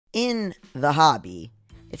in the hobby,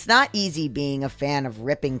 it's not easy being a fan of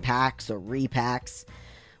ripping packs or repacks.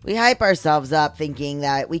 We hype ourselves up thinking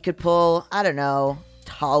that we could pull,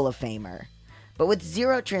 Hall of Famer. But with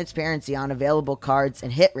zero transparency on available cards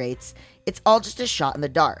and hit rates, it's all just a shot in the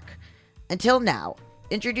dark. Until now,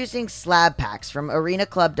 introducing slab packs from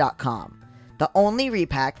arenaclub.com, the only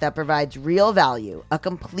repack that provides real value, a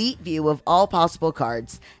complete view of all possible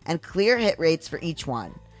cards, and clear hit rates for each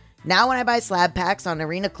one. Now when I buy slab packs on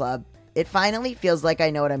Arena Club, it finally feels like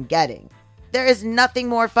I know what I'm getting. There is nothing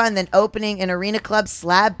more fun than opening an Arena Club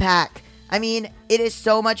slab pack. I mean, it is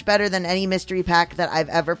so much better than any mystery pack that I've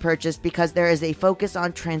ever purchased because there is a focus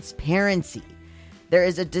on transparency. There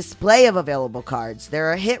is a display of available cards.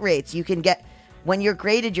 There are hit rates you can get. When you're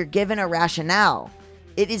graded, you're given a rationale.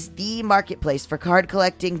 It is the marketplace for card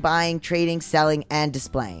collecting, buying, trading, selling, and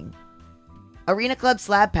displaying. Arena Club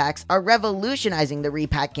slab packs are revolutionizing the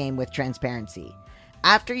repack game with transparency.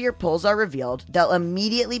 After your pulls are revealed, they'll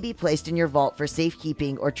immediately be placed in your vault for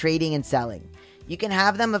safekeeping or trading and selling. You can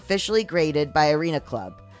have them officially graded by Arena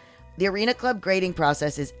Club. The Arena Club grading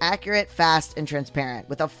process is accurate, fast, and transparent,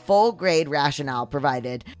 with a full grade rationale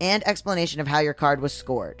provided and explanation of how your card was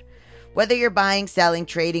scored. Whether you're buying, selling,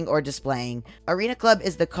 trading, or displaying, Arena Club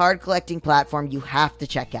is the card collecting platform you have to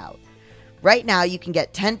check out. Right now, you can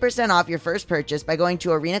get 10% off your first purchase by going to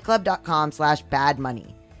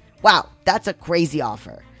arenaclub.com/badmoney. Wow, that's a crazy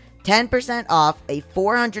offer. 10% off a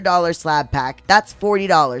 $400 slab pack, that's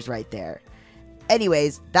 $40 right there.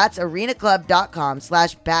 Anyways, that's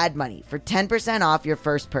arenaclub.com/badmoney for 10% off your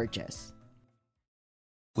first purchase.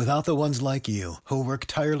 Without the ones like you, who work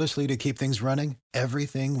tirelessly to keep things running,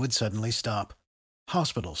 everything would suddenly stop.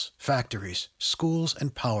 Hospitals, factories, schools,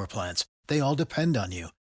 and power plants, they all depend on you.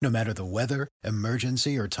 No matter the weather,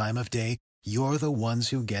 emergency, or time of day, you're the ones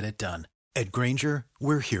who get it done. At Grainger,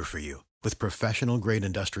 we're here for you with professional-grade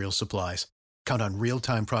industrial supplies. Count on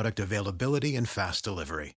real-time product availability and fast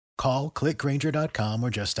delivery. Call, clickgrainger.com, or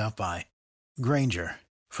just stop by. Grainger,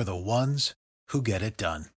 for the ones who get it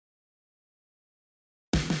done.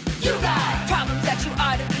 You got problems that you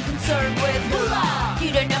ought to be concerned with. Moolah!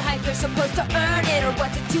 You don't know how you're supposed to earn it, or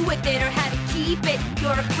what to do with it, or how to keep it.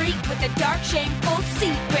 You're a freak with a dark, shameful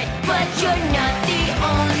secret. But you're not the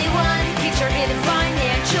only one. Get your hidden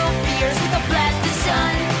financial fears with a blast of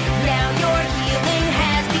sun. Now your healing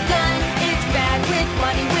has begun. It's Bad with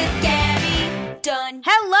Money with Gabby Dunn.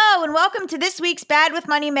 Hello, and welcome to this week's Bad with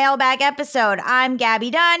Money Mailbag episode. I'm Gabby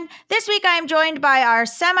Dunn. This week I am joined by our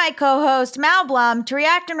semi-co-host, Mal Blum, to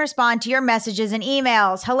react and respond to your messages and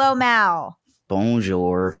emails. Hello, Mal.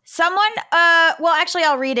 Bonjour. Someone, actually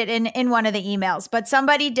I'll read it in one of the emails, but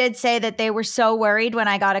somebody did say that they were so worried when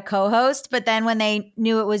I got a co-host, but then when they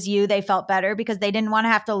knew it was you, they felt better because they didn't want to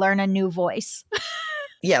have to learn a new voice.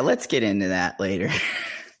 Yeah, let's get into that later.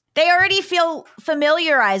 They already feel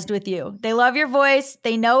familiarized with you. They love your voice.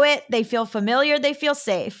 They know it. They feel familiar. They feel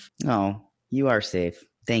safe. Oh, you are safe.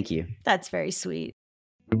 Thank you. That's very sweet.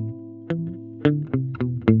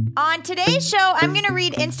 On today's show, I'm going to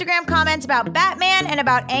read Instagram comments about Batman and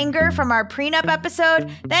about anger from our prenup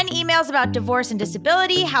episode, then emails about divorce and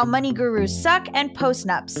disability, how money gurus suck, and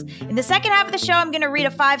post-nups. In the second half of the show, I'm going to read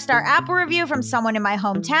a 5-star Apple review from someone in my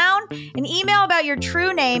hometown, an email about your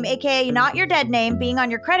true name, aka not your dead name, being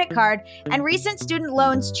on your credit card, and recent student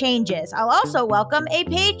loans changes. I'll also welcome a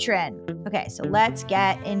patron. Okay, so let's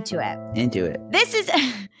get into it. This is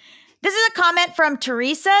a comment from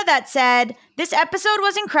Teresa that said, "This episode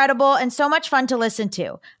was incredible and so much fun to listen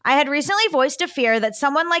to. I had recently voiced a fear that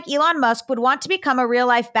someone like Elon Musk would want to become a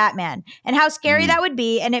real-life Batman and how scary that would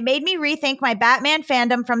be, and it made me rethink my Batman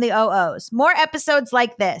fandom from the OOs. More episodes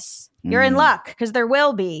like this. You're in luck, because there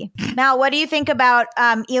will be." Now, what do you think about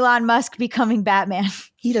Elon Musk becoming Batman?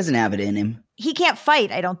 He doesn't have it in him. He can't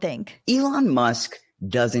fight, I don't think. Elon Musk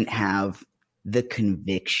doesn't have the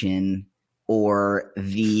conviction or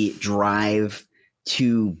the drive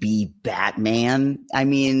to be Batman. I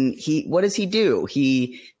mean, what does he do?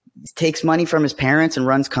 He takes money from his parents and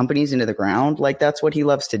runs companies into the ground. Like, that's what he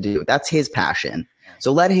loves to do. That's his passion.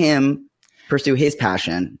 So let him pursue his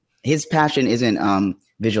passion. His passion isn't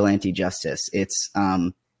vigilante justice. It's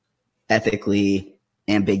ethically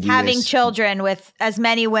ambiguous. Having children with as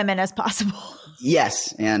many women as possible.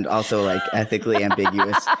 Yes, and also like ethically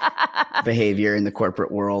ambiguous behavior in the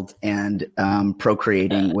corporate world and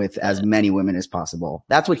procreating with as many women as possible.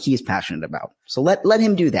 That's what he's passionate about. So let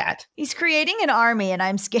him do that. He's creating an army, and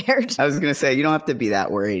I'm scared. I was going to say, you don't have to be that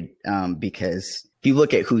worried because if you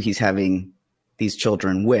look at who he's having these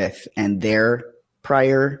children with and their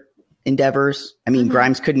prior endeavors. I mean,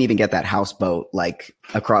 Grimes couldn't even get that houseboat like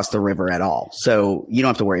across the river at all. So you don't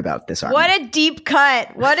have to worry about this army. What a deep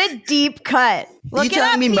cut. What a deep cut. Look it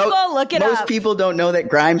up, people. Look it up. Most people don't know that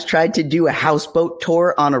Grimes tried to do a houseboat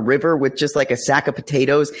tour on a river with just like a sack of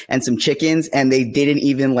potatoes and some chickens, and they didn't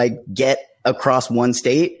even like get across one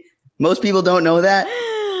state. Most people don't know that.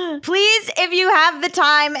 Please, if you have the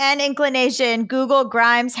time and inclination, Google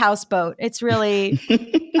Grimes houseboat. It's really,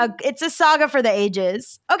 it's a saga for the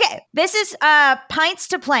ages. Okay, this is Pints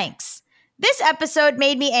to Planks. This episode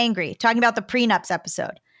made me angry, talking about the prenups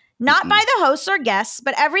episode. Not by the hosts or guests,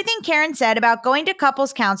 but everything Karen said about going to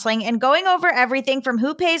couples counseling and going over everything from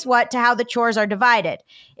who pays what to how the chores are divided.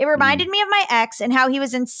 It reminded me of my ex and how he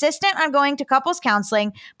was insistent on going to couples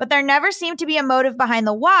counseling, but there never seemed to be a motive behind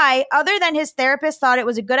the why other than his therapist thought it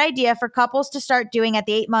was a good idea for couples to start doing at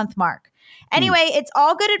the 8-month mark. Anyway, it's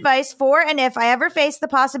all good advice for and if I ever face the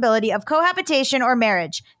possibility of cohabitation or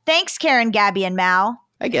marriage. Thanks, Karen, Gabby, and Mal.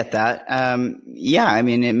 I get that. Yeah, I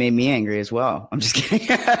mean, it made me angry as well. I'm just kidding.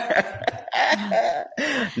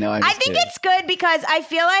 No, I think it's good because I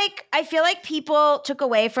feel like people took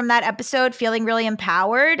away from that episode feeling really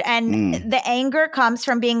empowered, and the anger comes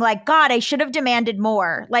from being like, God, I should have demanded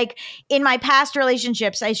more. Like in my past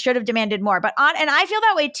relationships, I should have demanded more. And I feel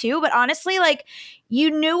that way too. But honestly, like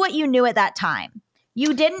you knew what you knew at that time.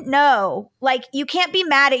 You didn't know. Like you can't be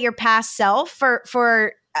mad at your past self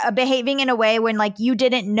for behaving in a way when like you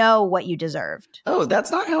didn't know what you deserved. Oh,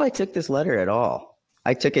 that's not how I took this letter at all.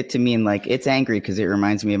 I took it to mean like it's angry because it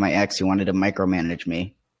reminds me of my ex who wanted to micromanage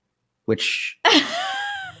me, which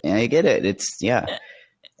yeah, I get it. It's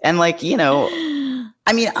and like, you know,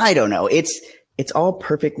 I mean, I don't know. It's all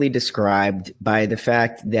perfectly described by the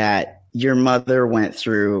fact that your mother went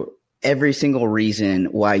through every single reason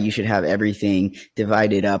why you should have everything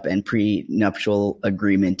divided up and prenuptial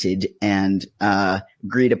agreemented and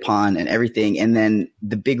agreed upon and everything. And then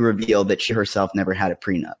the big reveal that she herself never had a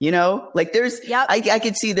prenup, you know, like there's, I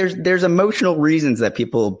could see there's emotional reasons that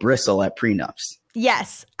people bristle at prenups.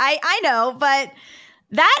 Yes, I know, but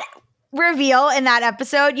that reveal in that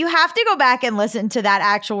episode, you have to go back and listen to that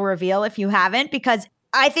actual reveal if you haven't, because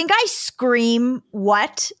I think I scream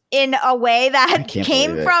what in a way that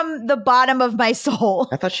came from the bottom of my soul.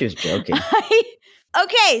 I thought she was joking.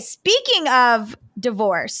 Okay, speaking of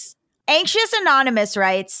divorce, Anxious Anonymous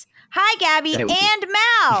writes, hi, Gabby and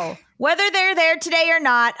Mal. Whether they're there today or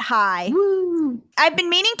not, hi. Woo. I've been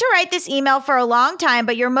meaning to write this email for a long time,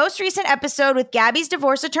 but your most recent episode with Gabby's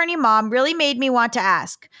divorce attorney mom really made me want to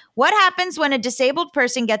ask, what happens when a disabled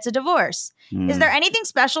person gets a divorce? Is there anything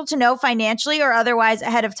special to know financially or otherwise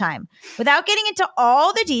ahead of time? Without getting into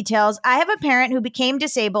all the details, I have a parent who became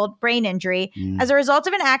disabled, brain injury, as a result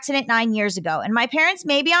of an accident 9 years ago, and my parents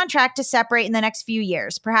may be on track to separate in the next few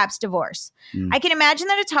years, perhaps divorce. I can imagine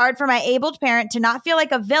that it's hard for my abled parent to not feel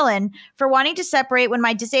like a villain for wanting to separate when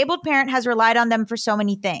my disabled parent has relied on them for so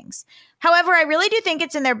many things. However, I really do think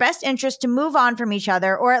it's in their best interest to move on from each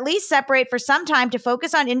other, or at least separate for some time to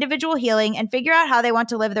focus on individual healing and figure out how they want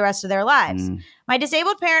to live the rest of their lives. My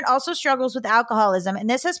disabled parent also struggles with alcoholism, and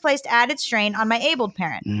this has placed added strain on my abled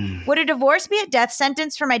parent. Would a divorce be a death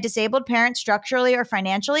sentence for my disabled parent structurally or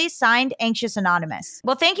financially? Signed, Anxious Anonymous.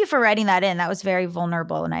 Well, thank you for writing that in. That was very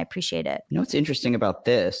vulnerable, and I appreciate it. You know what's interesting about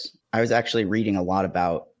this? I was actually reading a lot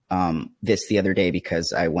about this the other day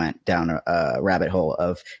because I went down a rabbit hole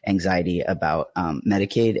of anxiety about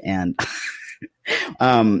Medicaid, and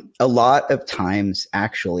a lot of times,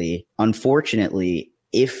 actually, unfortunately,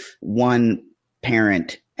 if one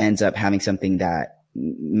parent ends up having something that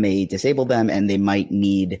may disable them and they might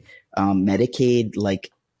need Medicaid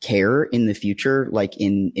like care in the future, like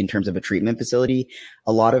in terms of a treatment facility,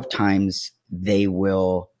 a lot of times they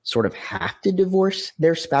will sort of have to divorce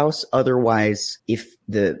their spouse. Otherwise, if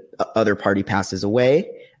the other party passes away,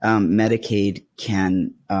 Medicaid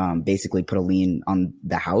can basically put a lien on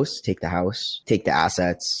the house, take the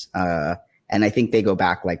assets. And I think they go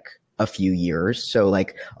back like a few years. So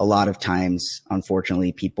like a lot of times,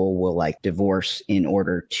 unfortunately, people will like divorce in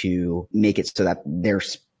order to make it so that their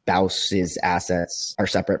spouse's assets are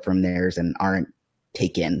separate from theirs and aren't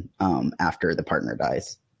taken after the partner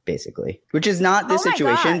dies. Basically, which is not this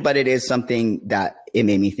situation, but it is something that it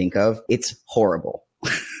made me think of. It's horrible.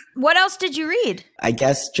 What else did you read? I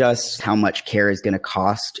guess just how much care is going to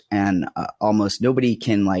cost, and almost nobody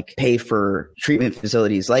can like pay for treatment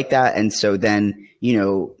facilities like that. And so then, you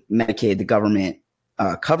know, Medicaid, the government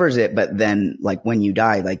covers it, but then like when you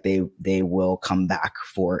die, like they will come back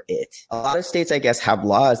for it. A lot of states, I guess, have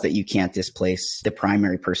laws that you can't displace the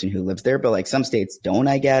primary person who lives there, but like some states don't,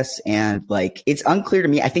 I guess. And like, it's unclear to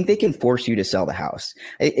me. I think they can force you to sell the house.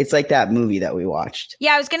 It's like that movie that we watched.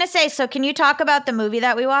 Yeah, I was going to say, so can you talk about the movie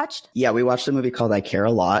that we watched? Yeah, we watched a movie called I Care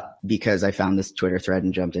a Lot because I found this Twitter thread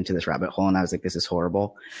and jumped into this rabbit hole and I was like, this is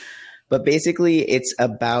horrible. But basically, it's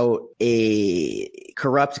about a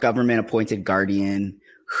corrupt government-appointed guardian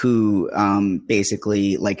who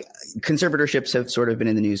basically, like, conservatorships have sort of been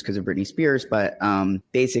in the news because of Britney Spears, but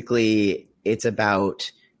basically it's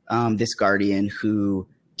about this guardian who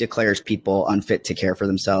declares people unfit to care for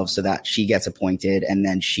themselves so that she gets appointed and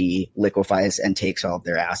then she liquefies and takes all of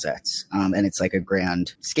their assets. And it's like a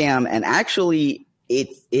grand scam. And actually,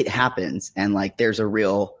 it happens. And like, there's a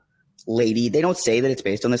real lady. They don't say that it's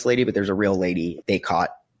based on this lady, but there's a real lady they caught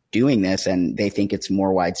doing this, and they think it's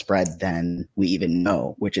more widespread than we even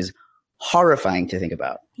know, which is horrifying to think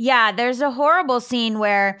about. Yeah, there's a horrible scene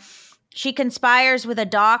where she conspires with a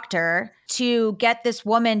doctor to get this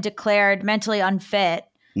woman declared mentally unfit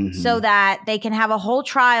so that they can have a whole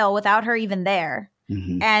trial without her even there.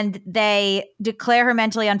 And they declare her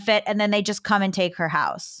mentally unfit, and then they just come and take her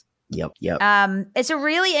house. Yep. It's a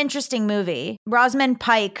really interesting movie. Rosamund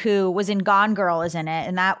Pike, who was in Gone Girl, is in it,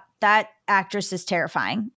 and that actress is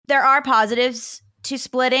terrifying. There are positives to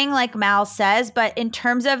splitting, like Mal says, but in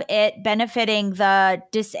terms of it benefiting the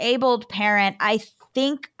disabled parent, I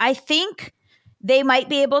think they might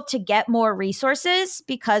be able to get more resources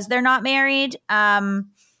because they're not married.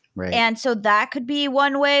 Right. And so that could be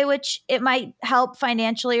one way which it might help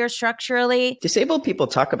financially or structurally. Disabled people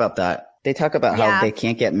talk about that. They talk about how they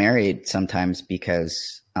can't get married sometimes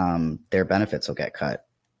because their benefits will get cut.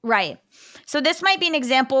 Right. So this might be an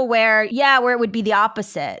example where it would be the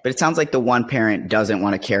opposite. But it sounds like the one parent doesn't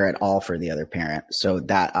want to care at all for the other parent. So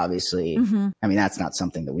that obviously, I mean, that's not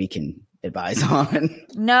something that we can advise on.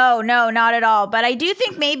 No, not at all. But I do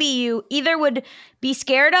think maybe you either would be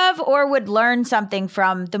scared of or would learn something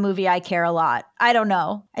from the movie I Care a Lot. I don't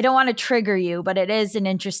know. I don't want to trigger you, but it is an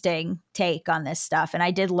interesting take on this stuff. And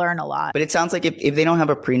I did learn a lot. But it sounds like if they don't have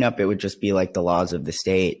a prenup, it would just be like the laws of the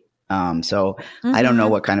state. So I don't know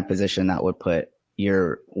what kind of position that would put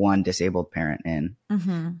your one disabled parent in.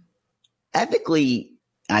 Ethically,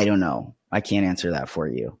 I don't know. I can't answer that for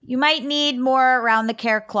you. You might need more around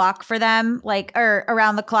the clock for them, or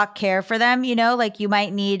around the clock care for them, like you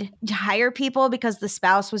might need to hire people because the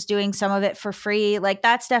spouse was doing some of it for free. Like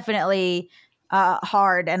that's definitely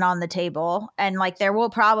hard and on the table. And like there will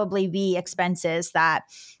probably be expenses that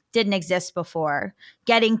didn't exist before.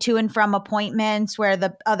 Getting to and from appointments where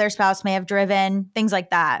the other spouse may have driven, things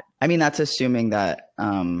like that. I mean, that's assuming that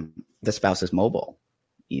the spouse is mobile.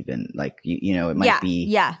 Even like, it might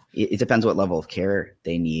be, it depends what level of care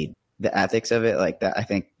they need. The ethics of it, like that, I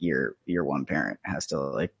think your one parent has to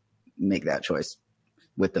like make that choice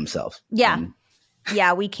with themselves. Yeah.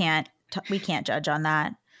 We can't judge on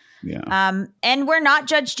that. Yeah. And we're not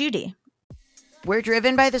Judge Judy. We're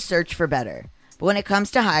driven by the search for better. But when it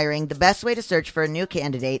comes to hiring, the best way to search for a new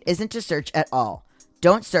candidate isn't to search at all.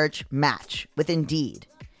 Don't search, match with Indeed.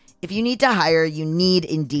 If you need to hire, you need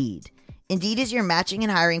Indeed. Indeed is your matching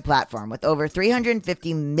and hiring platform with over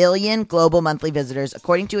 350 million global monthly visitors,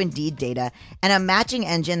 according to Indeed data, and a matching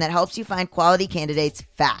engine that helps you find quality candidates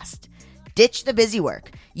fast. Ditch the busy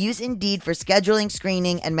work. Use Indeed for scheduling,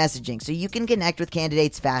 screening, and messaging so you can connect with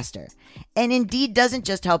candidates faster. And Indeed doesn't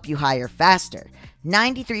just help you hire faster.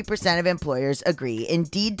 93% of employers agree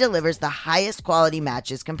Indeed delivers the highest quality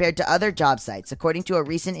matches compared to other job sites, according to a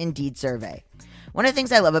recent Indeed survey. One of the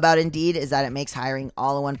things I love about Indeed is that it makes hiring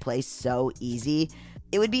all in one place so easy.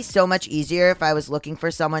 It would be so much easier if I was looking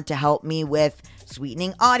for someone to help me with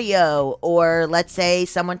sweetening audio, or let's say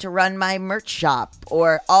someone to run my merch shop,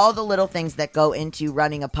 or all the little things that go into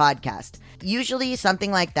running a podcast. Usually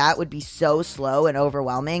something like that would be so slow and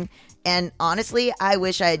overwhelming. And honestly, I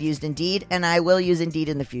wish I had used Indeed, and I will use Indeed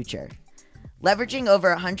in the future. Leveraging over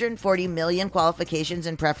 140 million qualifications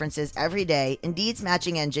and preferences every day, Indeed's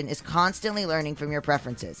matching engine is constantly learning from your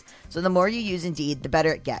preferences. So the more you use Indeed, the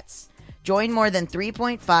better it gets. Join more than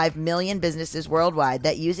 3.5 million businesses worldwide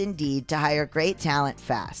that use Indeed to hire great talent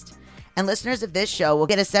fast. And listeners of this show will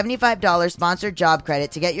get a $75 sponsored job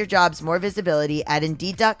credit to get your jobs more visibility at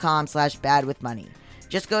Indeed.com/badwithmoney.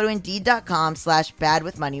 Just go to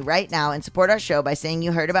Indeed.com/badwithmoney right now and support our show by saying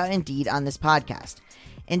you heard about Indeed on this podcast.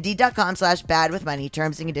 Indeed.com/badwithmoney.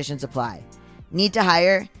 Terms and conditions apply. Need to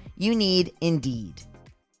hire? You need Indeed.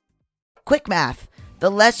 Quick math. The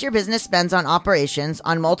less your business spends on operations,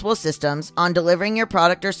 on multiple systems, on delivering your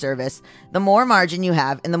product or service, the more margin you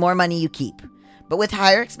have and the more money you keep. But with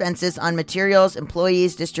higher expenses on materials,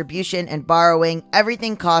 employees, distribution, and borrowing,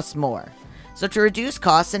 everything costs more. So to reduce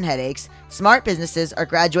costs and headaches, smart businesses are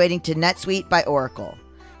graduating to NetSuite by Oracle.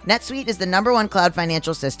 NetSuite is the #1 cloud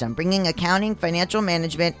financial system, bringing accounting, financial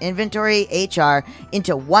management, inventory, HR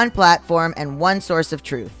into one platform and one source of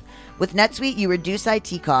truth. With NetSuite, you reduce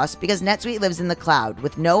IT costs because NetSuite lives in the cloud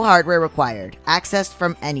with no hardware required, accessed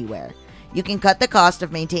from anywhere. You can cut the cost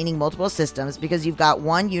of maintaining multiple systems because you've got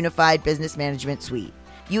one unified business management suite.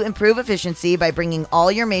 You improve efficiency by bringing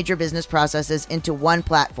all your major business processes into one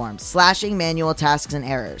platform, slashing manual tasks and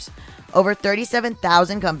errors. Over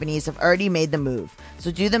 37,000 companies have already made the move,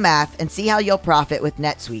 so do the math and see how you'll profit with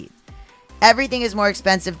NetSuite. Everything is more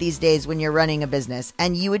expensive these days when you're running a business,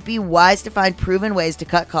 and you would be wise to find proven ways to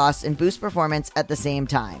cut costs and boost performance at the same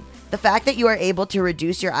time. The fact that you are able to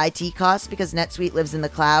reduce your IT costs because NetSuite lives in the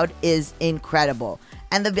cloud is incredible.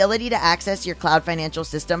 And the ability to access your cloud financial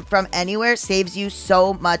system from anywhere saves you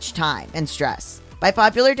so much time and stress. By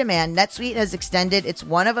popular demand, NetSuite has extended its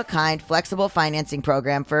one-of-a-kind flexible financing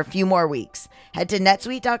program for a few more weeks. Head to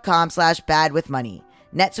netsuite.com/badwithmoney.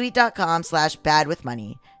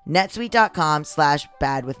 netsuite.com/badwithmoney.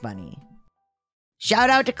 netsuite.com/badwithmoney. Shout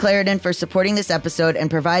out to Claritin for supporting this episode and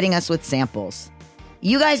providing us with samples.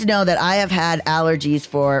 You guys know that I have had allergies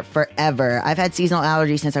for forever. I've had seasonal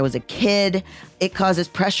allergies since I was a kid. It causes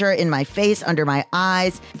pressure in my face, under my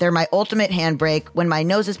eyes. They're my ultimate handbrake. When my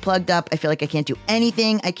nose is plugged up, I feel like I can't do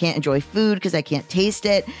anything. I can't enjoy food because I can't taste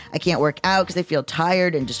it. I can't work out because I feel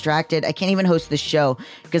tired and distracted. I can't even host the show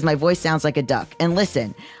because my voice sounds like a duck. And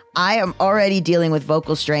listen, I am already dealing with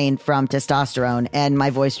vocal strain from testosterone and my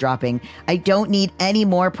voice dropping. I don't need any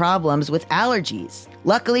more problems with allergies.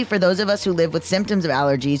 Luckily, for those of us who live with symptoms of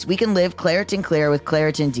allergies, we can live Claritin Clear with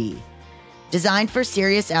Claritin D. Designed for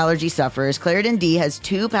serious allergy sufferers, Claritin D has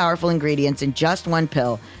 2 powerful ingredients in just one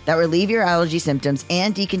pill that relieve your allergy symptoms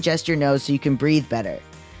and decongest your nose so you can breathe better.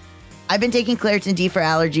 I've been taking Claritin D for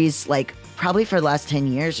allergies probably for the last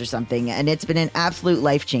 10 years or something, and it's been an absolute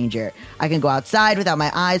life changer. I can go outside without my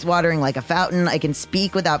eyes watering like a fountain. I can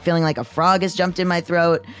speak without feeling like a frog has jumped in my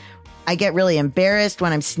throat. I get really embarrassed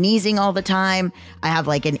when I'm sneezing all the time. I have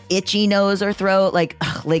an itchy nose or throat.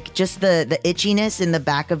 Just the itchiness in the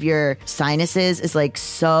back of your sinuses is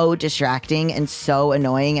so distracting and so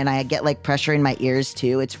annoying, and I get pressure in my ears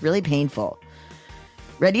too. It's really painful.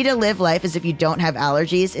 Ready to live life as if you don't have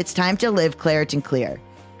allergies? It's time to live Claritin Clear.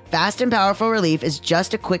 Fast and powerful relief is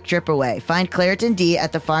just a quick trip away. Find Claritin D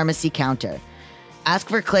at the pharmacy counter. Ask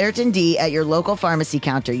for Claritin D at your local pharmacy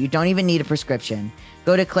counter. You don't even need a prescription.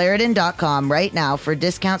 Go to Claritin.com right now for a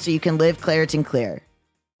discount so you can live Claritin Clear.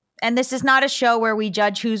 And this is not a show where we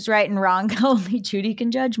judge who's right and wrong. Only Judy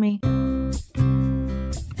can judge me.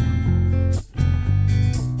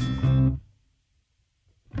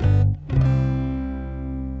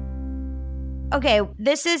 Okay,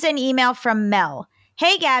 this is an email from Mel.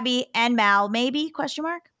 Hey, Gabby and Mal, maybe, question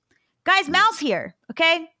mark? Guys, Mal's here,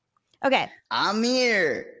 okay? Okay. I'm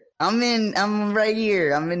here. I'm right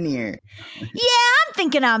here. I'm in here. Yeah, I'm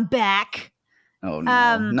thinking I'm back. Oh,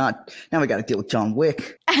 no. Now we got to deal with John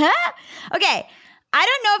Wick. Okay. I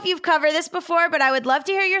don't know if you've covered this before, but I would love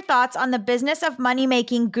to hear your thoughts on the business of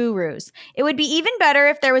money-making gurus. It would be even better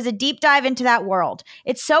if there was a deep dive into that world.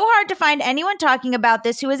 It's so hard to find anyone talking about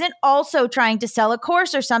this who isn't also trying to sell a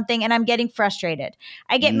course or something, and I'm getting frustrated.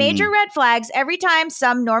 I get major red flags every time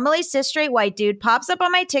some normally cis-straight white dude pops up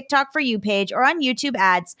on my TikTok For You page or on YouTube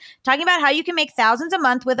ads talking about how you can make thousands a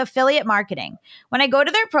month with affiliate marketing. When I go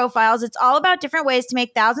to their profiles, it's all about different ways to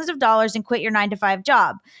make thousands of dollars and quit your 9-to-5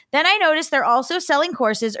 job. Then I notice they're also selling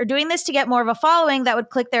courses or doing this to get more of a following that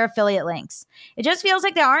would click their affiliate links. It just feels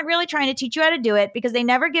like they aren't really trying to teach you how to do it because they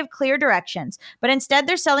never give clear directions, but instead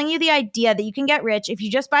they're selling you the idea that you can get rich if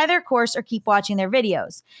you just buy their course or keep watching their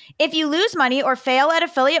videos. If you lose money or fail at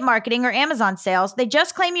affiliate marketing or Amazon sales, they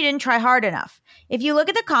just claim you didn't try hard enough. If you look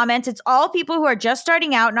at the comments, it's all people who are just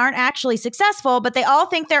starting out and aren't actually successful, but they all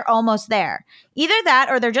think they're almost there. Either that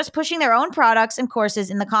or they're just pushing their own products and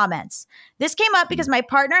courses in the comments. This came up because my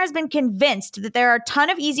partner has been convinced that there are a ton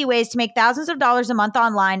of easy ways to make thousands of dollars a month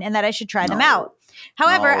online and that I should try them out.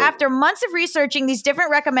 However, after months of researching these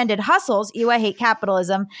different recommended hustles, I hate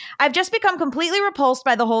capitalism, I've just become completely repulsed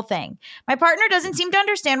by the whole thing. My partner doesn't seem to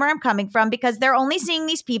understand where I'm coming from because they're only seeing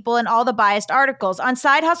these people in all the biased articles on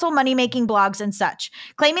side hustle money-making blogs and such,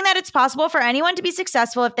 claiming that it's possible for anyone to be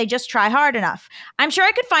successful if they just try hard enough. I'm sure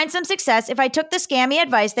I could find some success if I took the scammy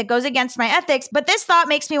advice that goes against my ethics, but this thought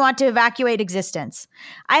makes me want to evacuate existence.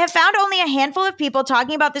 I have found only a handful of people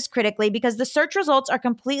talking about this critically because the search results are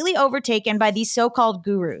completely overtaken by these so-called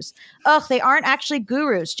gurus. Ugh, they aren't actually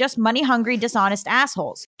gurus, just money-hungry, dishonest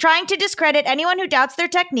assholes. Trying to discredit anyone who doubts their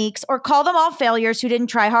techniques or call them all failures who didn't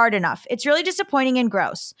try hard enough. It's really disappointing and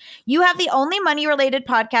gross. You have the only money-related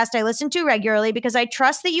podcast I listen to regularly because I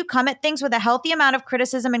trust that you come at things with a healthy amount of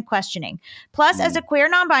criticism and questioning. Plus, as a queer,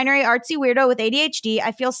 non-binary, artsy weirdo with ADHD,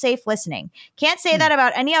 I feel safe listening. Can't say that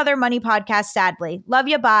about any other money podcast, sadly. Love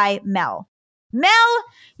you, bye, Mel. Mel,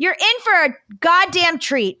 you're in for a goddamn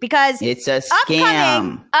treat because it's a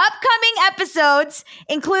scam. Upcoming episodes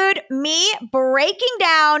include me breaking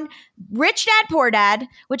down Rich Dad Poor Dad,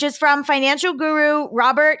 which is from financial guru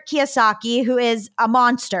Robert Kiyosaki, who is a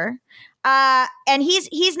monster. And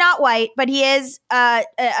he's not white, but he is a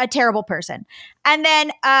terrible person. And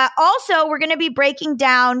then also we're going to be breaking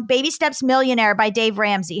down Baby Steps Millionaire by Dave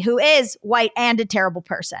Ramsey, who is white and a terrible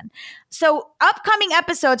person. So upcoming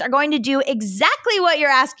episodes are going to do exactly what you're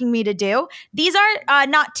asking me to do. These are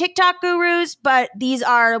not TikTok gurus, but these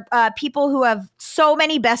are people who have so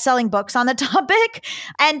many best-selling books on the topic.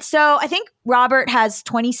 And so I think Robert has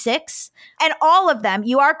 26. And all of them,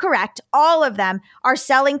 you are correct, all of them are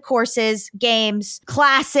selling courses, games,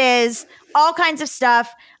 classes, all kinds of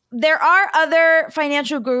stuff. There are other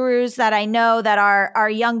financial gurus that I know that are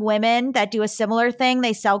young women that do a similar thing.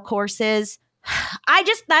 They sell courses.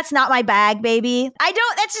 That's not my bag, baby.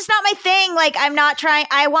 That's just not my thing. Like, I'm not trying.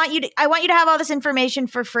 I want you to have all this information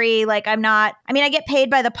for free. Like, I get paid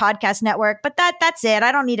by the podcast network, but that's it.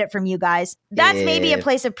 I don't need it from you guys. That's maybe a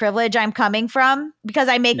place of privilege I'm coming from because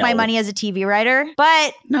I make my money as a TV writer.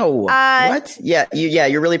 But what? Yeah,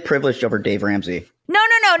 you're really privileged over Dave Ramsey. No,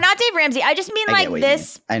 not Dave Ramsey. I just mean like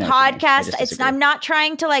this podcast. I'm not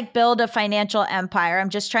trying to like build a financial empire. I'm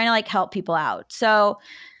just trying to like help people out. So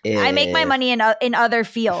I make my money in other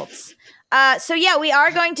fields. So yeah, we are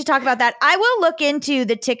going to talk about that. I will look into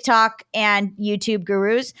the TikTok and YouTube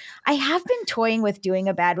gurus. I have been toying with doing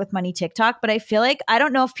a Bad with Money TikTok, but I feel like I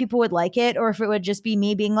don't know if people would like it or if it would just be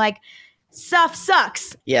me being like, stuff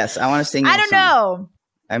sucks. Yes, I want to sing. I don't know.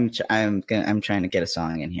 I'm trying to get a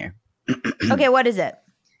song in here. Okay, what is it?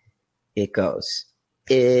 It goes,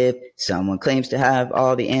 if someone claims to have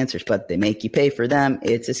all the answers, but they make you pay for them,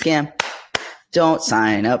 it's a scam. Don't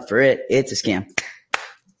sign up for it. It's a scam.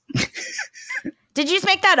 Did you just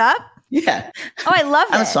make that up? Yeah. Oh, I love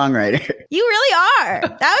it. I'm a songwriter. You really are.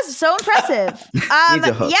 That was so impressive.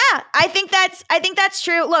 Yeah, I think that's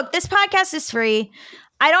true. Look, this podcast is free.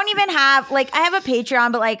 I don't even have I have a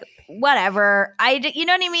Patreon, but like whatever. You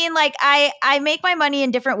know what I mean? Like I make my money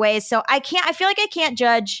in different ways. So I feel like I can't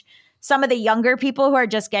judge some of the younger people who are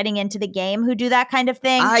just getting into the game who do that kind of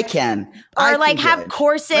thing. I can. Or I have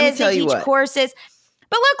courses, they teach courses.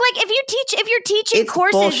 But look, like if you're teaching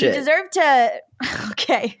courses, bullshit. You deserve to.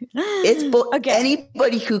 Okay. Okay.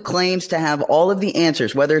 Anybody who claims to have all of the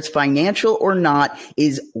answers, whether it's financial or not,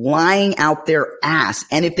 is lying out their ass.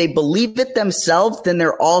 And if they believe it themselves, then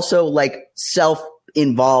they're also like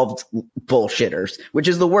self-involved bullshitters, which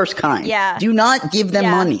is the worst kind. Yeah. Do not give them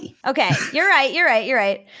money. Okay. You're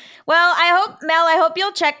right. Well, I hope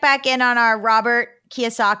you'll check back in on our Robert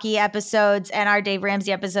Kiyosaki episodes and our Dave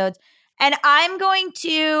Ramsey episodes. And I'm going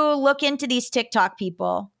to look into these TikTok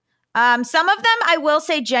people. Some of them I will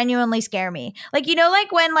say genuinely scare me. Like, you know,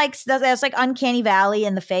 like when like there's like uncanny valley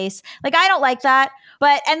in the face. Like, I don't like that.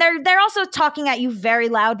 And they're also talking at you very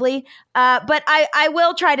loudly. But I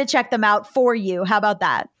will try to check them out for you. How about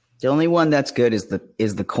that? The only one that's good is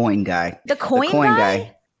the coin guy. The coin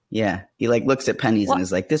guy? Yeah. He like looks at pennies and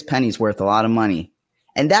is like, this penny's worth a lot of money.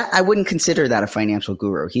 And that I wouldn't consider that a financial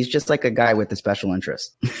guru. He's just like a guy with a special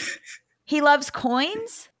interest. He loves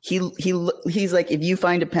coins? He's like, if you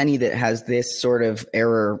find a penny that has this sort of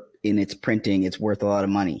error in its printing, it's worth a lot of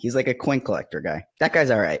money. He's like a coin collector guy. That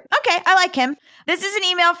guy's all right. Okay, I like him. This is an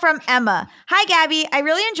email from Emma. Hi, Gabby. I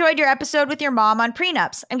really enjoyed your episode with your mom on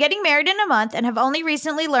prenups. I'm getting married in a month and have only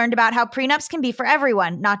recently learned about how prenups can be for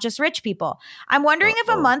everyone, not just rich people. I'm wondering if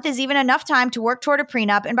a month is even enough time to work toward a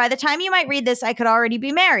prenup, and by the time you might read this, I could already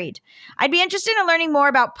be married. I'd be interested in learning more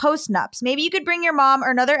about postnups. Maybe you could bring your mom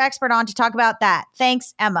or another expert on to talk about that.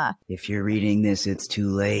 Thanks, Emma. If you're reading this, it's too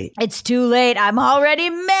late. It's too late. I'm already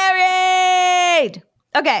married.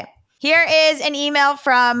 Okay, here is an email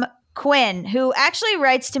from Quinn, who actually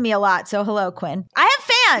writes to me a lot. So hello, Quinn. I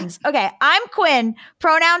have fans. Okay, I'm Quinn,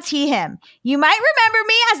 pronouns he, him. You might remember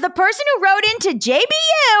me as the person who wrote into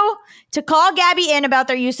JBU to call Gabby in about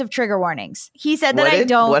their use of trigger warnings. He said that I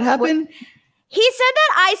don't. What happened? He said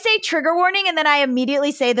that I say trigger warning and then I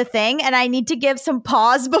immediately say the thing, and I need to give some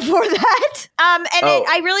pause before that.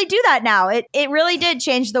 I really do that now. It really did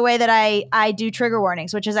change the way that I do trigger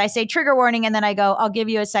warnings, which is I say trigger warning and then I go, I'll give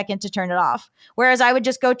you a second to turn it off. Whereas I would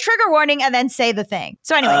just go trigger warning and then say the thing.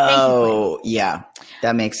 So anyway, thank you. Oh, yeah.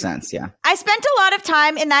 That makes sense. Yeah. I spent a lot of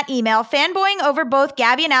time in that email fanboying over both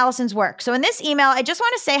Gabby and Allison's work. So in this email, I just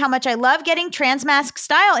want to say how much I love getting transmask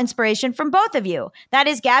style inspiration from both of you. That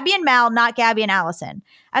is Gabby and Mal, not Gabby and Allison.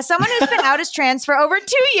 As someone who's been out as trans for over 2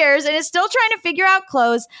 years and is still trying to figure out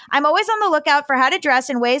clothes, I'm always on the lookout for how to dress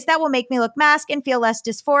in ways that will make me look masked and feel less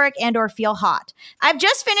dysphoric and or feel hot. I've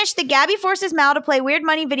just finished the Gabby Forces Mal to Play Weird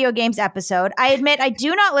Money video games episode. I admit I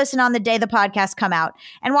do not listen on the day the podcasts come out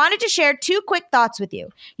and wanted to share 2 quick thoughts with you.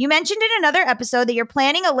 You mentioned in another episode that you're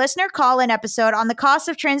planning a listener call-in episode on the cost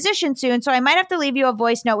of transition soon, so I might have to leave you a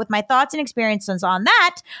voice note with my thoughts and experiences on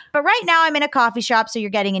that. But right now I'm in a coffee shop, so you're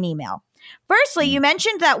getting an email. Firstly, you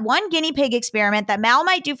mentioned that one guinea pig experiment that Mal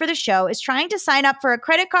might do for the show is trying to sign up for a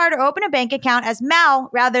credit card or open a bank account as Mal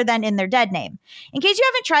rather than in their dead name. In case you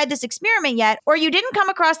haven't tried this experiment yet, or you didn't come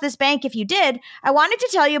across this bank if you did, I wanted to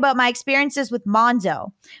tell you about my experiences with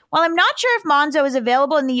Monzo. While I'm not sure if Monzo is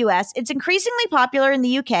available in the US, it's increasingly popular in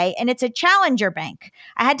the UK, and it's a challenger bank.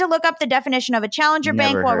 I had to look up the definition of a challenger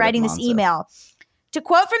bank while writing this email. To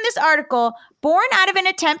quote from this article, born out of an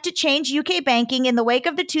attempt to change UK banking in the wake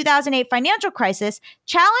of the 2008 financial crisis,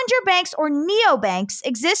 challenger banks or neobanks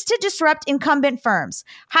exist to disrupt incumbent firms,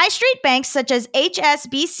 high street banks such as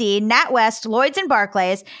HSBC, NatWest, Lloyds, and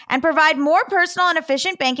Barclays, and provide more personal and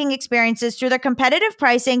efficient banking experiences through their competitive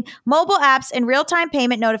pricing, mobile apps, and real-time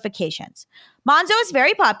payment notifications. Monzo is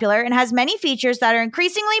very popular and has many features that are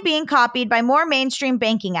increasingly being copied by more mainstream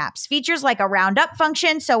banking apps. Features like a round-up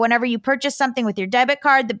function, so whenever you purchase something with your debit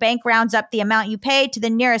card, the bank rounds up the amount you pay to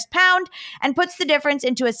the nearest pound and puts the difference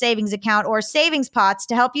into a savings account or savings pots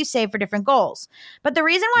to help you save for different goals. But the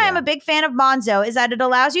reason why I'm a big fan of Monzo is that it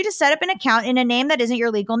allows you to set up an account in a name that isn't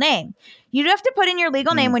your legal name. You have to put in your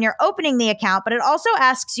legal name when you're opening the account, but it also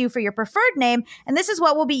asks you for your preferred name, and this is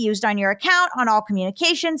what will be used on your account, on all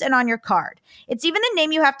communications, and on your card. It's even the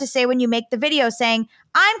name you have to say when you make the video saying,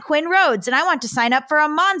 I'm Quinn Rhodes, and I want to sign up for a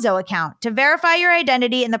Monzo account to verify your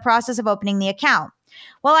identity in the process of opening the account.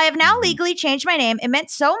 While I have now legally changed my name, it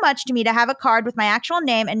meant so much to me to have a card with my actual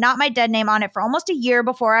name and not my dead name on it for almost a year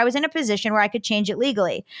before I was in a position where I could change it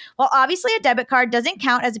legally. While obviously a debit card doesn't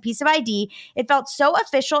count as a piece of ID, it felt so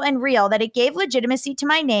official and real that it gave legitimacy to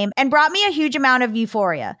my name and brought me a huge amount of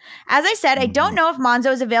euphoria. As I said, I don't know if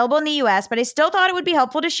Monzo is available in the US, but I still thought it would be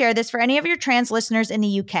helpful to share this for any of your trans listeners in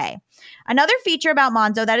the UK. Another feature about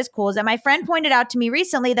Monzo that is cool is that my friend pointed out to me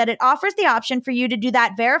recently that it offers the option for you to do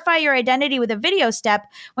that verify your identity with a video step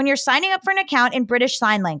when you're signing up for an account in British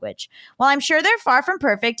Sign Language. While I'm sure they're far from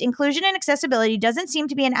perfect, inclusion and accessibility doesn't seem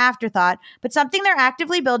to be an afterthought, but something they're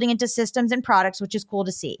actively building into systems and products, which is cool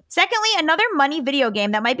to see. Secondly, another money video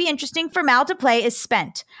game that might be interesting for Mal to play is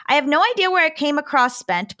Spent. I have no idea where I came across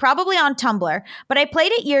Spent, probably on Tumblr, but I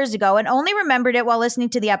played it years ago and only remembered it while listening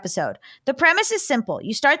to the episode. The premise is simple.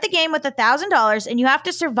 You start the game with $1,000 and you have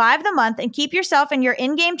to survive the month and keep yourself and your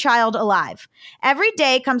in-game child alive. Every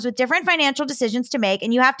day comes with different financial decisions to make,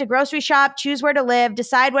 and you have to grocery shop, choose where to live,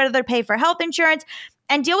 decide whether to pay for health insurance,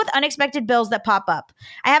 and deal with unexpected bills that pop up.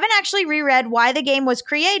 I haven't actually reread why the game was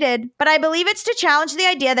created, but I believe it's to challenge the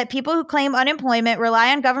idea that people who claim unemployment,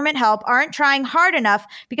 rely on government help, aren't trying hard enough,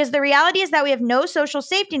 because the reality is that we have no social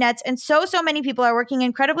safety nets, and so many people are working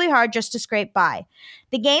incredibly hard just to scrape by.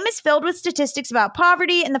 The game is filled with statistics about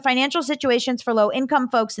poverty and the financial situations for low-income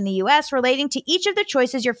folks in the U.S. relating to each of the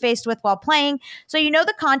choices you're faced with while playing, so you know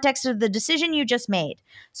the context of the decision you just made.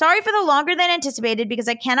 Sorry for the longer than anticipated because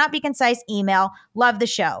I cannot be concise email. Love the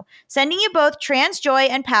show. Sending you both trans joy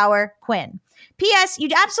and power, Quinn. P.S. You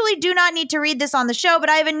absolutely do not need to read this on the show, but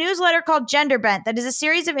I have a newsletter called Gender Bent that is a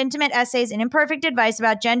series of intimate essays and imperfect advice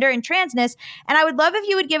about gender and transness, and I would love if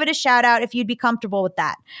you would give it a shout out if you'd be comfortable with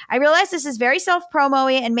that. I realize this is very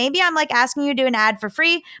self-promo-y, and maybe I'm like asking you to do an ad for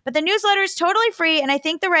free, but the newsletter is totally free, and I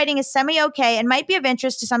think the writing is semi-okay and might be of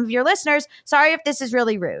interest to some of your listeners. Sorry if this is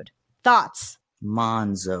really rude. Thoughts?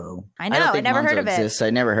 Monzo. I know, I never heard of it. I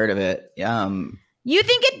never heard of it. You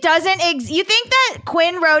think it doesn't you think that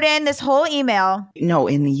Quinn wrote in this whole email? No,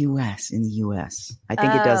 in the U.S. I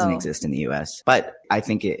think it doesn't exist in the U.S., but I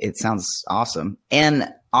think it sounds awesome. And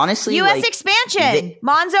honestly, U.S. expansion.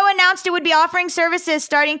 Monzo announced it would be offering services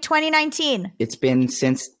starting 2019. It's been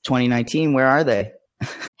since 2019. Where are they?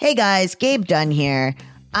 Hey guys, Gabe Dunn here.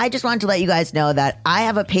 I just wanted to let you guys know that I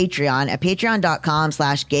have a Patreon at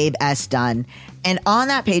patreon.com/GabeSDunn. And on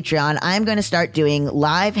that Patreon, I'm going to start doing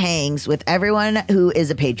live hangs with everyone who is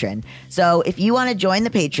a patron. So if you want to join the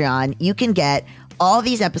Patreon, you can get all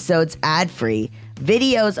these episodes ad-free,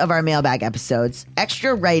 videos of our mailbag episodes,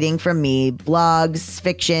 extra writing from me, blogs,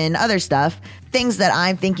 fiction, other stuff, things that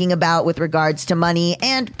I'm thinking about with regards to money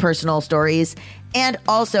and personal stories. And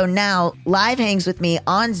also now live hangs with me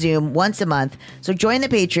on Zoom once a month. So join the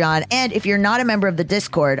Patreon. And if you're not a member of the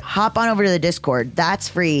Discord, hop on over to the Discord. That's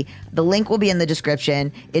free. The link will be in the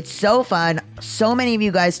description. It's so fun. So many of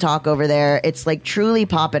you guys talk over there. It's like truly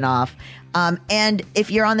popping off. And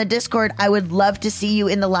if you're on the Discord, I would love to see you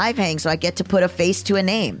in the live hang so I get to put a face to a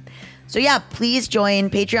name. So yeah, please join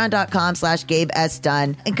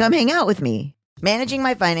patreon.com/GabeSDunn and come hang out with me. Managing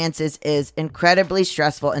my finances is incredibly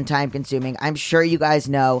stressful and time consuming. I'm sure you guys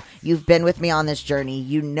know. You've been with me on this journey.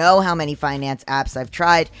 You know how many finance apps I've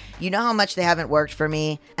tried. You know how much they haven't worked for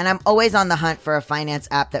me. And I'm always on the hunt for a finance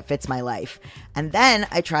app that fits my life. And then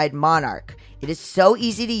I tried Monarch. It is so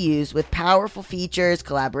easy to use with powerful features,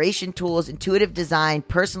 collaboration tools, intuitive design,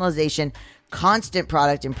 personalization, constant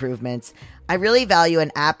product improvements. I really value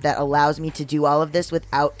an app that allows me to do all of this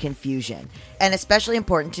without confusion. And especially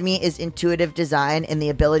important to me is intuitive design and the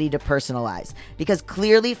ability to personalize, because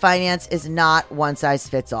clearly finance is not one size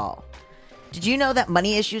fits all. Did you know that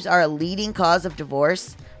money issues are a leading cause of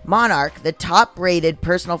divorce? Monarch, the top-rated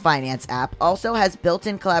personal finance app, also has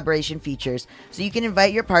built-in collaboration features so you can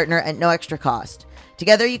invite your partner at no extra cost.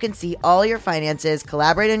 Together, you can see all your finances,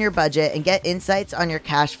 collaborate on your budget, and get insights on your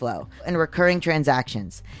cash flow and recurring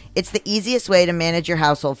transactions. It's the easiest way to manage your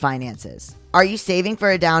household finances. Are you saving for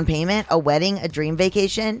a down payment, a wedding, a dream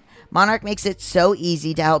vacation? Monarch makes it so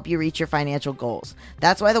easy to help you reach your financial goals.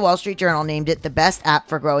 That's why the Wall Street Journal named it the best app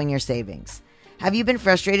for growing your savings. Have you been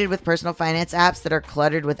frustrated with personal finance apps that are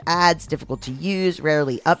cluttered with ads, difficult to use,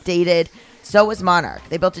 rarely updated? So was Monarch.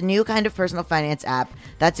 They built a new kind of personal finance app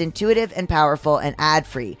that's intuitive and powerful and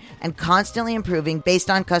ad-free and constantly improving based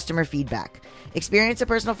on customer feedback. Experience a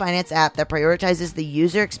personal finance app that prioritizes the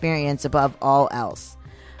user experience above all else.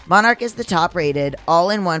 Monarch is the top-rated,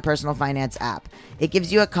 all-in-one personal finance app. It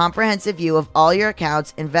gives you a comprehensive view of all your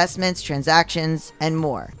accounts, investments, transactions, and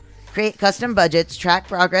more. Create custom budgets, track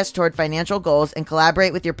progress toward financial goals, and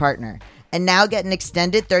collaborate with your partner. And now get an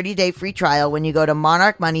extended 30-day free trial when you go to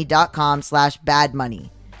monarchmoney.com/badmoney.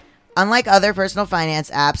 Unlike other personal finance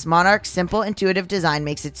apps, Monarch's simple, intuitive design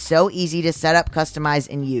makes it so easy to set up, customize,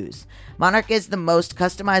 and use. Monarch is the most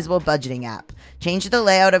customizable budgeting app. Change the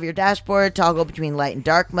layout of your dashboard, toggle between light and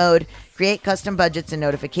dark mode, create custom budgets and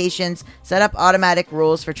notifications, set up automatic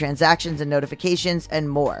rules for transactions and notifications, and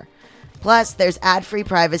more. Plus, there's ad-free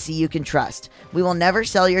privacy you can trust. We will never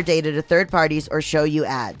sell your data to third parties or show you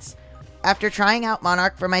ads. After trying out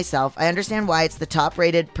Monarch for myself, I understand why it's the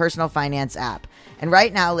top-rated personal finance app. And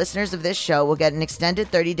right now, listeners of this show will get an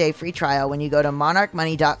extended 30-day free trial when you go to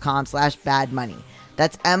monarchmoney.com/badmoney.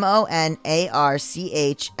 That's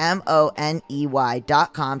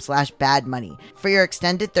monarchmoney.com/badmoney for your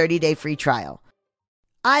extended 30-day free trial.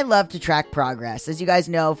 I love to track progress. As you guys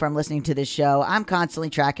know from listening to this show, I'm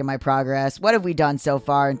constantly tracking my progress. What have we done so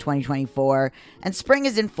far in 2024? And spring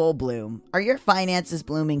is in full bloom. Are your finances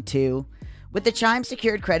blooming too? With the Chime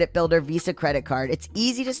Secured Credit Builder Visa Credit Card, it's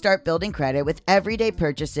easy to start building credit with everyday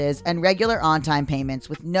purchases and regular on-time payments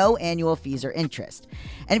with no annual fees or interest.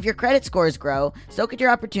 And if your credit scores grow, so could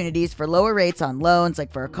your opportunities for lower rates on loans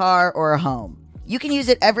like for a car or a home. You can use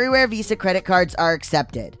it everywhere Visa credit cards are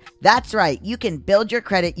accepted. That's right, you can build your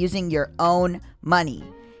credit using your own money.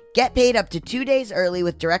 Get paid up to 2 days early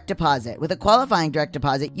with direct deposit. With a qualifying direct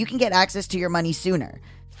deposit, you can get access to your money sooner.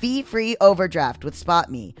 Fee-free overdraft with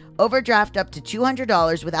SpotMe. Overdraft up to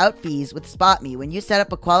 $200 without fees with SpotMe when you set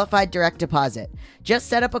up a qualified direct deposit. Just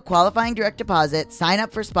set up a qualifying direct deposit, sign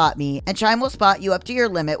up for SpotMe, and Chime will spot you up to your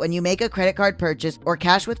limit when you make a credit card purchase or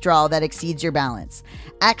cash withdrawal that exceeds your balance.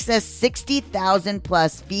 Access 60,000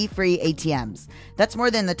 plus fee-free ATMs. That's more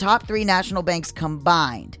than the top 3 national banks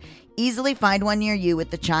combined. Easily find one near you with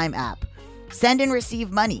the Chime app. Send and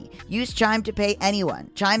receive money. Use Chime to pay anyone,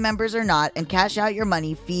 Chime members or not, and cash out your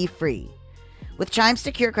money fee-free. With Chime's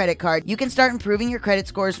secure credit card, you can start improving your credit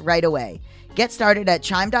scores right away. Get started at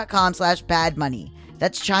chime.com/badmoney.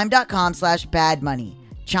 That's chime.com/badmoney.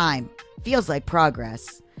 Chime. Feels like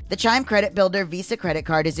progress. The Chime Credit Builder Visa Credit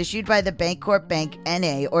Card is issued by the Bancorp Bank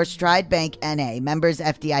N.A. or Stride Bank N.A., members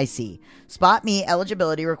FDIC. SpotMe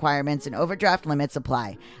eligibility requirements and overdraft limits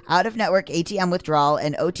apply. Out-of-network ATM withdrawal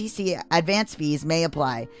and OTC advance fees may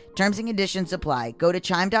apply. Terms and conditions apply. Go to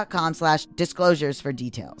chime.com/disclosures for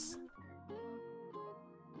details.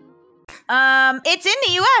 It's in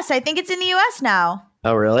the U.S. I think it's in the U.S. now.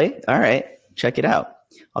 Oh, really? All right. Check it out.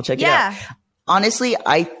 I'll check it out. Honestly,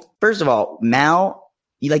 first of all, Mal,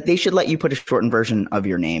 they should let you put a shortened version of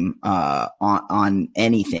your name on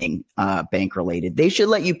anything bank related. They should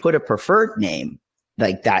let you put a preferred name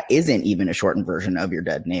like that isn't even a shortened version of your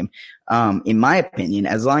dead name. In my opinion,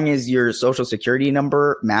 as long as your social security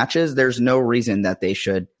number matches, there's no reason that they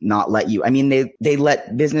should not let you. I mean, they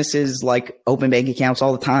let businesses like open bank accounts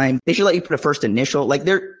all the time. They should let you put a first initial. Like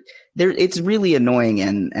it's really annoying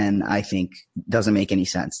and I think doesn't make any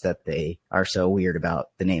sense that they are so weird about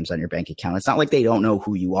the names on your bank account. It's not like they don't know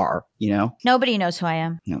who you are, you know? Nobody knows who I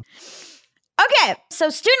am. No. Okay,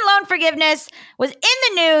 so student loan forgiveness was in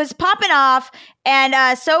the news, popping off,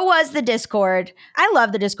 and so was the Discord. I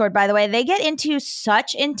love the Discord, by the way. They get into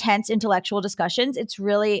such intense intellectual discussions. It's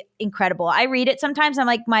really incredible. I read it sometimes. I'm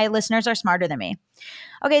like, my listeners are smarter than me.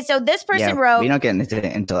 Okay, so this person wrote... We don't get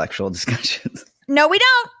into intellectual discussions. No, we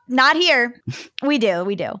don't. Not here. We do.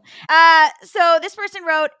 So this person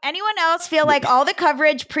wrote, anyone else feel like all the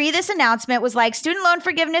coverage pre this announcement was like, student loan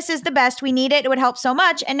forgiveness is the best. We need it. It would help so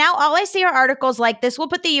much. And now all I see are articles like, this will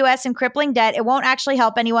put the U.S. in crippling debt. It won't actually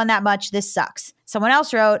help anyone that much. This sucks. Someone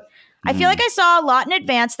else wrote, I feel like I saw a lot in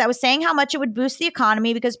advance that was saying how much it would boost the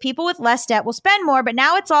economy because people with less debt will spend more. But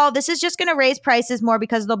now it's all, this is just going to raise prices more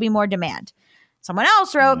because there'll be more demand. Someone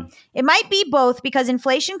else wrote, it might be both because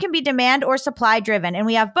inflation can be demand or supply driven, and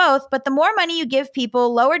we have both, but the more money you give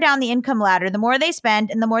people lower down the income ladder, the more they spend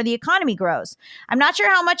and the more the economy grows. I'm not sure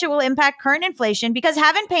how much it will impact current inflation because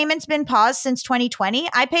haven't payments been paused since 2020?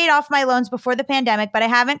 I paid off my loans before the pandemic, but I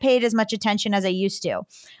haven't paid as much attention as I used to.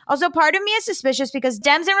 Also, part of me is suspicious because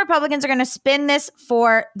Dems and Republicans are going to spin this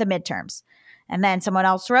for the midterms. And then someone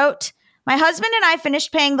else wrote, my husband and I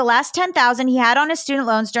finished paying the last $10,000 he had on his student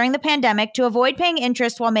loans during the pandemic to avoid paying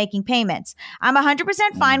interest while making payments. I'm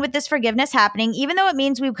 100% fine with this forgiveness happening, even though it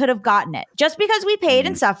means we could have gotten it. Just because we paid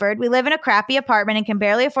and suffered, we live in a crappy apartment and can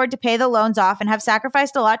barely afford to pay the loans off and have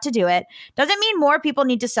sacrificed a lot to do it, doesn't mean more people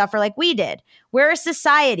need to suffer like we did. We're a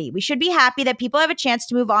society. We should be happy that people have a chance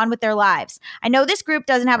to move on with their lives. I know this group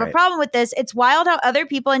doesn't have a problem with this. It's wild how other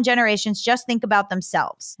people and generations just think about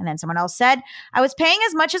themselves. And then someone else said, I was paying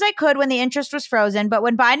as much as I could when the interest was frozen, but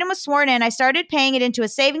when Biden was sworn in, I started paying it into a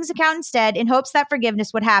savings account instead in hopes that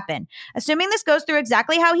forgiveness would happen. Assuming this goes through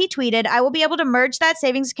exactly how he tweeted, I will be able to merge that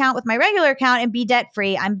savings account with my regular account and be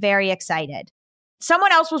debt-free. I'm very excited.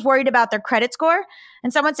 Someone else was worried about their credit score,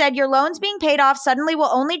 and someone said, your loans being paid off suddenly will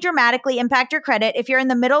only dramatically impact your credit if you're in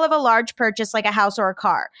the middle of a large purchase like a house or a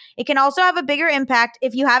car. It can also have a bigger impact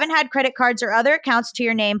if you haven't had credit cards or other accounts to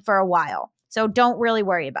your name for a while. So don't really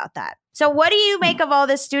worry about that. So what do you make of all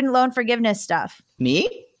this student loan forgiveness stuff?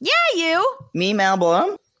 Me? Yeah, you. Me, Mal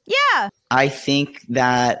Blum? Yeah. I think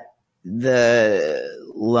that the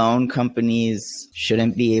loan companies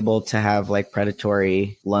shouldn't be able to have like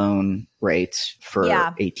predatory loan rates for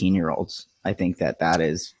 18-year-olds. I think that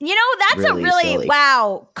is, that's really a really, silly.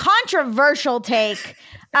 Wow, controversial take.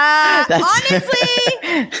 Honestly,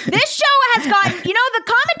 this show has gotten, the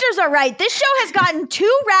commenters are right. This show has gotten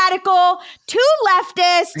too radical, too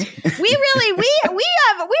leftist. We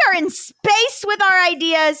are in space with our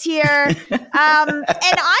ideas here. And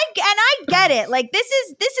I get it. Like this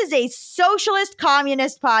is a socialist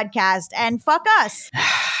communist podcast and fuck us.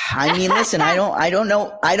 I mean, listen, I don't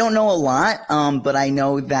know a lot. But I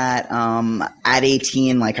know that, at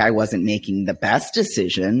 18, like I wasn't making the best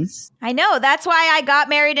decisions. I know. That's why I got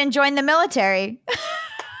married and joined the military.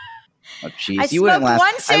 Oh, geez. I smoked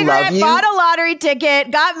one cigarette, bought a lottery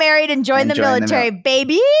ticket, got married, and joined the military,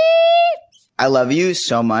 baby. I love you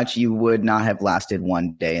so much. You would not have lasted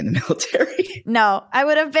one day in the military. No, I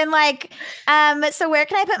would have been like, so where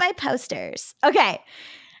can I put my posters? Okay.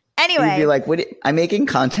 Anyway. You'd be like, I'm making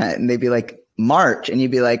content. And they'd be like, March. And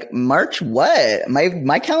you'd be like, March what?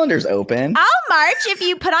 My calendar's open. I'll march if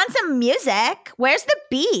you put on some music. Where's the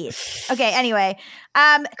beat? Okay, anyway.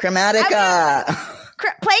 Chromatica.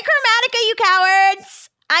 Play Chromatica, you cowards.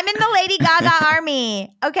 I'm in the Lady Gaga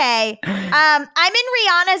army. Okay. I'm in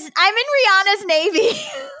Rihanna's Navy.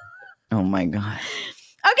 Oh my God.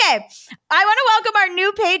 Okay, I want to welcome our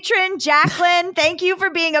new patron, Jacqueline. Thank you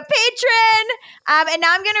for being a patron. And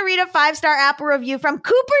now I'm going to read a 5-star Apple review from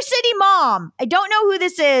Cooper City Mom. I don't know who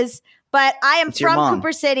this is, but I am from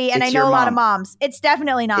Cooper City, and I know a lot of moms. It's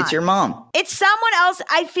definitely not. It's your mom. It's someone else.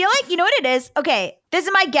 I feel like, you know what it is? Okay, this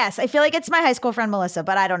is my guess. I feel like it's my high school friend, Melissa,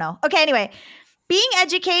 but I don't know. Okay, anyway. Being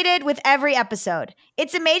educated with every episode.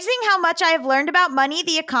 It's amazing how much I have learned about money,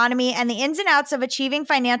 the economy, and the ins and outs of achieving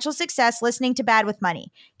financial success listening to Bad with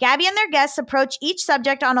Money. Gabby and their guests approach each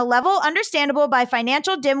subject on a level understandable by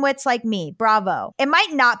financial dimwits like me. Bravo. It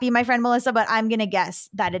might not be my friend Melissa, but I'm going to guess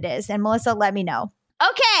that it is. And Melissa, let me know.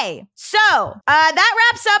 Okay, so that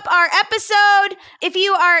wraps up our episode. If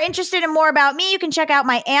you are interested in more about me, you can check out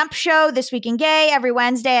my AMP show, This Week in Gay, every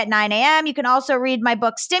Wednesday at 9 a.m. You can also read my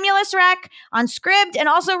book, Stimulus Rec, on Scribd, and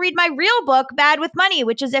also read my real book, Bad with Money,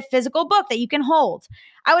 which is a physical book that you can hold.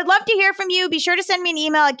 I would love to hear from you. Be sure to send me an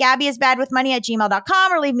email at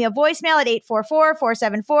gabbyisbadwithmoney@gmail.com or leave me a voicemail at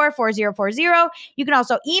 844-474-4040. You can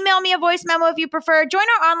also email me a voice memo if you prefer. Join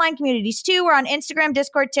our online communities too. We're on Instagram,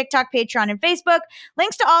 Discord, TikTok, Patreon, and Facebook.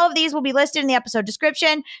 Links to all of these will be listed in the episode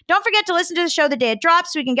description. Don't forget to listen to the show the day it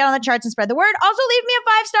drops so we can get on the charts and spread the word. Also, leave me a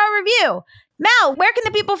 5-star review. Mal, where can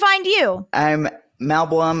the people find you? I'm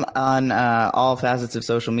Malblum on all facets of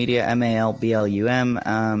social media, MALBLUM,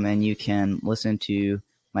 and you can listen to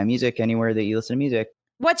my music anywhere that you listen to music.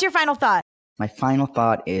 What's your final thought? My final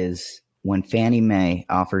thought is, when Fannie Mae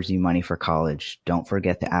offers you money for college, don't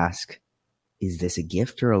forget to ask, is this a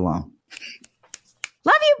gift or a loan?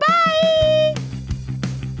 Love you. Bye.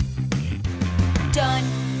 Done.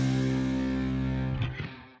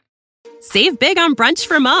 Save big on brunch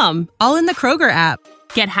for mom, all in the Kroger app.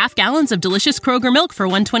 Get half gallons of delicious Kroger milk for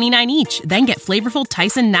 $1.29 each. Then get flavorful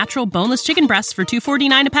Tyson natural boneless chicken breasts for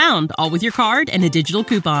 $2.49 a pound, all with your card and a digital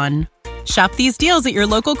coupon. Shop these deals at your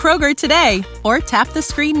local Kroger today, or tap the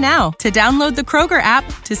screen now to download the Kroger app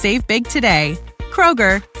to save big today.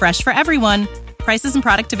 Kroger, fresh for everyone. Prices and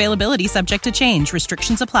product availability subject to change.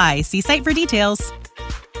 Restrictions apply. See site for details.